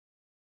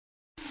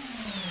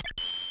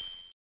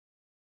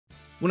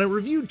When I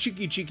reviewed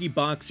Chiki-Chiki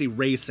Boxy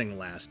Racing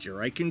last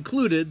year, I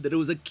concluded that it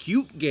was a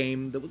cute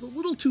game that was a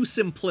little too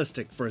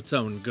simplistic for its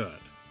own good.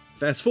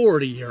 Fast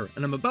forward a year,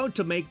 and I'm about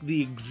to make the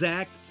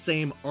exact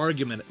same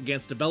argument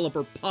against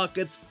developer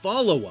Pocket's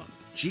follow-up,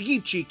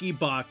 Chiki-Chiki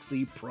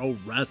Boxy Pro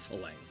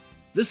Wrestling.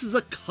 This is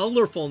a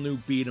colorful new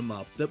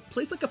beat-em-up that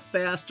plays like a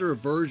faster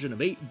version of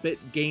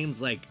 8-bit games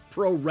like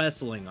Pro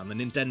Wrestling on the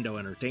Nintendo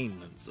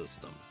Entertainment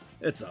System.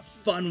 It's a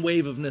fun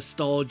wave of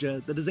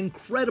nostalgia that is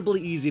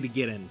incredibly easy to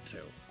get into.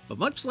 But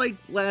much like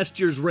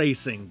last year's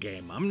racing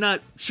game, I'm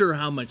not sure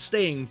how much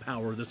staying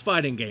power this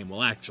fighting game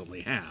will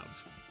actually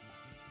have.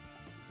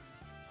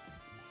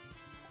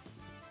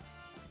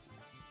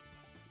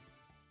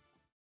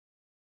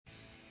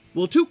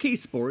 Well, 2K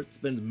Sports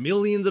spends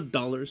millions of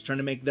dollars trying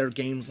to make their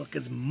games look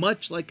as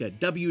much like a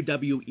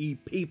WWE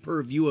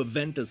pay-per-view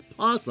event as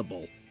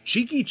possible,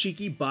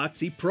 Chiki-Chiki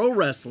Boxy Pro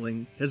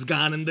Wrestling has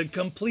gone in the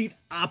complete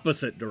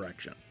opposite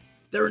direction.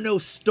 There are no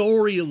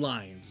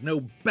storylines,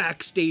 no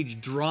backstage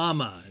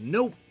drama,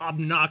 no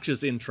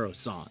obnoxious intro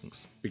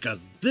songs,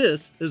 because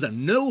this is a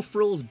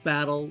no-frills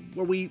battle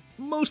where we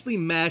mostly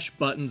mash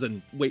buttons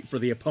and wait for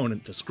the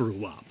opponent to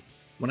screw up.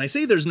 When I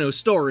say there's no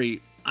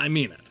story, I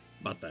mean it.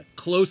 But the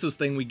closest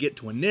thing we get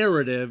to a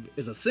narrative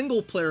is a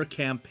single-player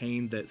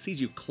campaign that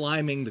sees you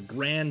climbing the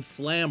Grand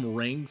Slam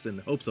ranks in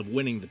hopes of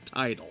winning the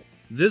title.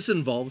 This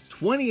involves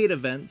 28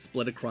 events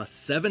split across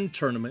 7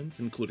 tournaments,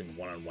 including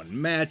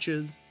one-on-one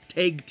matches,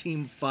 tag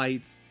team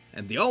fights,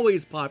 and the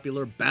always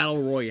popular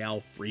Battle Royale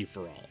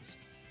free-for-alls.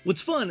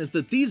 What's fun is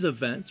that these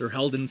events are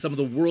held in some of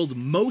the world's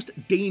most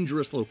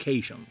dangerous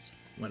locations.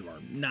 When we're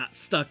not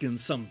stuck in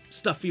some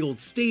stuffy old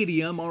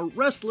stadium, our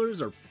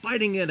wrestlers are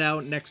fighting it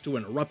out next to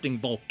an erupting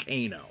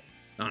volcano,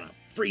 on a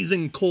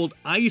freezing cold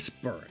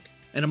iceberg,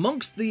 and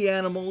amongst the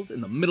animals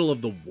in the middle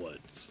of the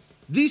woods.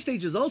 These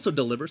stages also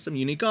deliver some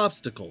unique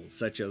obstacles,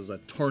 such as a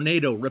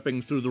tornado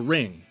ripping through the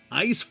ring,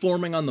 ice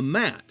forming on the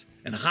mat,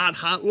 and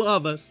hot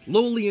lava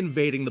slowly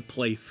invading the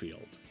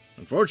playfield.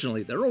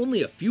 Unfortunately, there are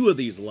only a few of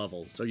these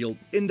levels, so you'll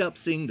end up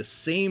seeing the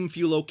same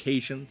few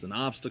locations and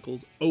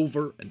obstacles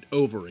over and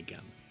over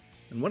again.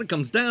 And when it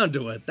comes down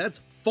to it, that's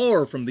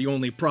far from the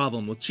only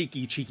problem with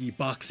Chiki-Chiki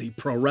Boxy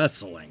Pro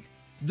Wrestling.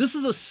 This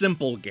is a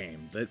simple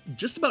game that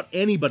just about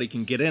anybody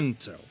can get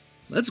into.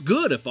 That's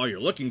good if all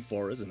you're looking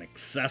for is an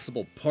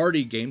accessible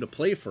party game to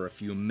play for a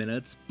few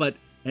minutes, but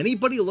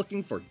anybody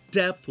looking for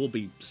depth will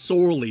be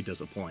sorely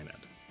disappointed.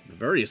 The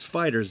various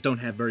fighters don't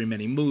have very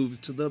many moves,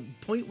 to the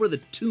point where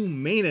the 2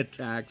 main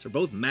attacks are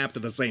both mapped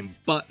to the same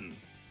button.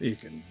 You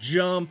can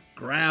jump,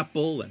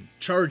 grapple, and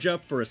charge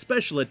up for a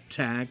special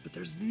attack, but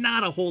there's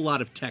not a whole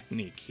lot of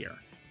technique here.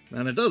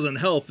 And it doesn't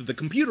help that the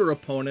computer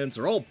opponents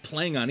are all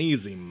playing on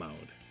easy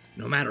mode.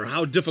 No matter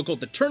how difficult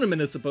the tournament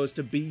is supposed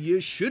to be, you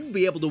should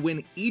be able to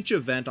win each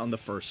event on the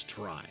first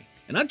try.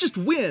 And not just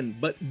win,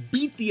 but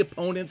beat the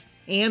opponents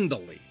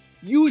handily,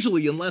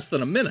 usually in less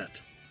than a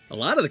minute. A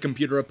lot of the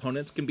computer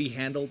opponents can be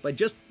handled by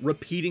just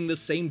repeating the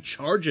same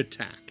charge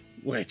attack,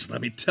 which,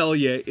 let me tell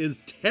you, is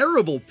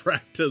terrible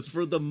practice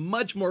for the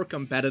much more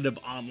competitive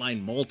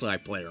online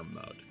multiplayer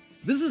mode.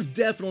 This is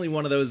definitely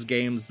one of those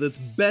games that's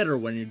better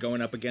when you're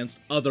going up against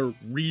other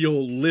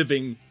real,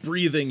 living,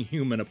 breathing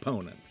human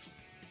opponents.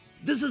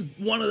 This is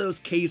one of those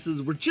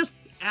cases where just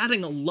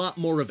adding a lot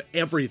more of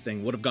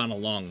everything would have gone a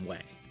long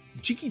way.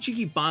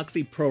 Chiki-Chiki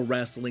Boxy Pro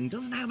Wrestling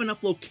doesn't have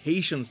enough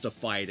locations to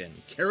fight in,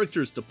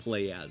 characters to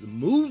play as,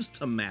 moves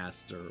to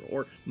master,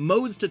 or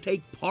modes to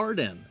take part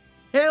in.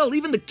 Hell,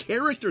 even the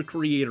character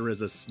creator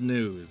is a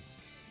snooze.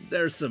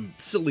 There's some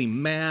silly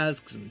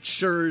masks and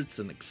shirts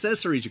and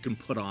accessories you can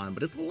put on,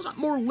 but it's a lot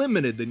more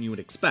limited than you would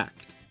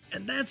expect.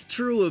 And that's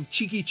true of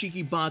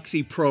Chiki-Chiki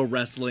Boxy Pro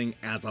Wrestling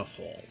as a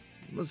whole.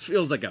 This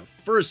feels like a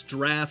first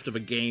draft of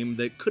a game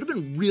that could have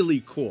been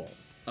really cool.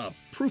 A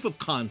proof of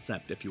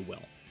concept, if you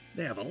will.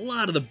 They have a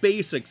lot of the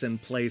basics in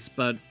place,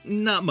 but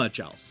not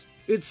much else.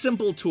 It's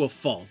simple to a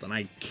fault, and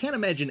I can't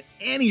imagine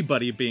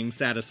anybody being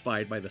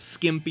satisfied by the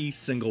skimpy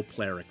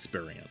single-player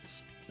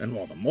experience. And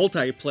while the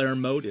multiplayer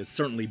mode is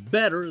certainly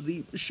better,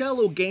 the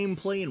shallow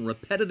gameplay and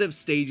repetitive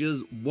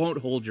stages won't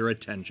hold your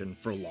attention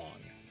for long.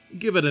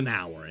 Give it an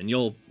hour and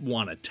you'll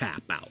want to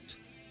tap out.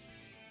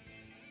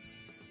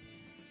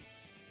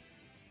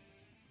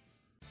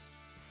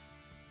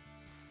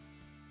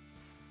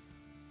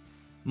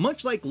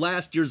 Much like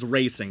last year's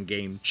racing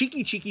game,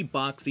 Chiki-Chiki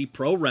Boxy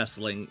Pro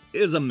Wrestling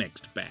is a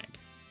mixed bag.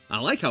 I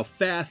like how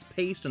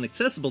fast-paced and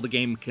accessible the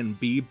game can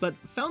be, but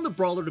found the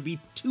brawler to be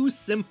too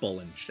simple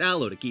and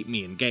shallow to keep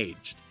me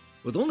engaged.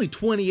 With only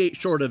 28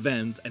 short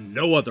events and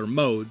no other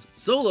modes,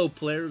 solo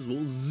players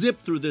will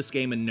zip through this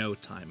game in no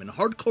time, and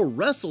hardcore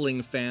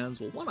wrestling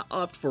fans will want to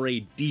opt for a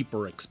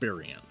deeper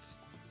experience.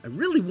 I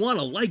really want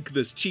to like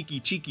this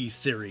Chiki-Chiki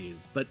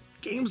series, but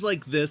games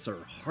like this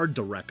are hard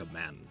to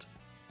recommend.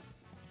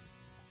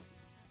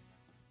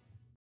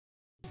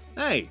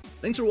 Hey,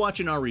 thanks for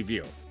watching our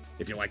review.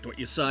 If you liked what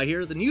you saw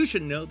here, then you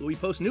should know that we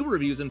post new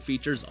reviews and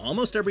features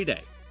almost every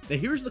day. Now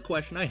here's the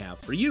question I have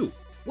for you.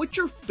 What's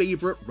your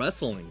favorite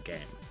wrestling game?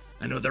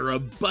 I know there are a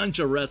bunch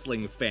of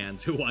wrestling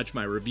fans who watch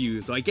my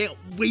reviews, so I can't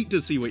wait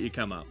to see what you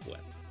come up with.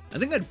 I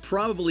think I'd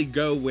probably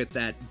go with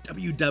that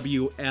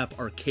WWF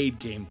arcade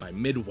game by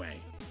Midway.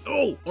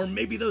 Oh, or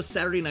maybe those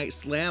Saturday Night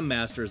Slam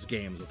Masters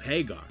games with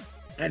Hagar.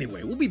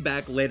 Anyway, we'll be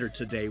back later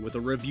today with a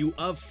review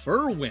of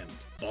Furwind,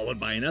 followed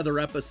by another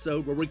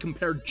episode where we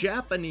compare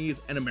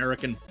Japanese and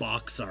American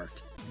box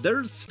art.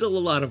 There's still a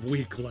lot of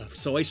week left,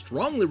 so I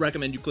strongly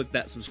recommend you click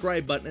that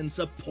subscribe button and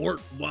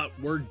support what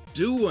we're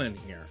doing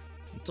here.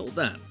 Until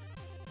then.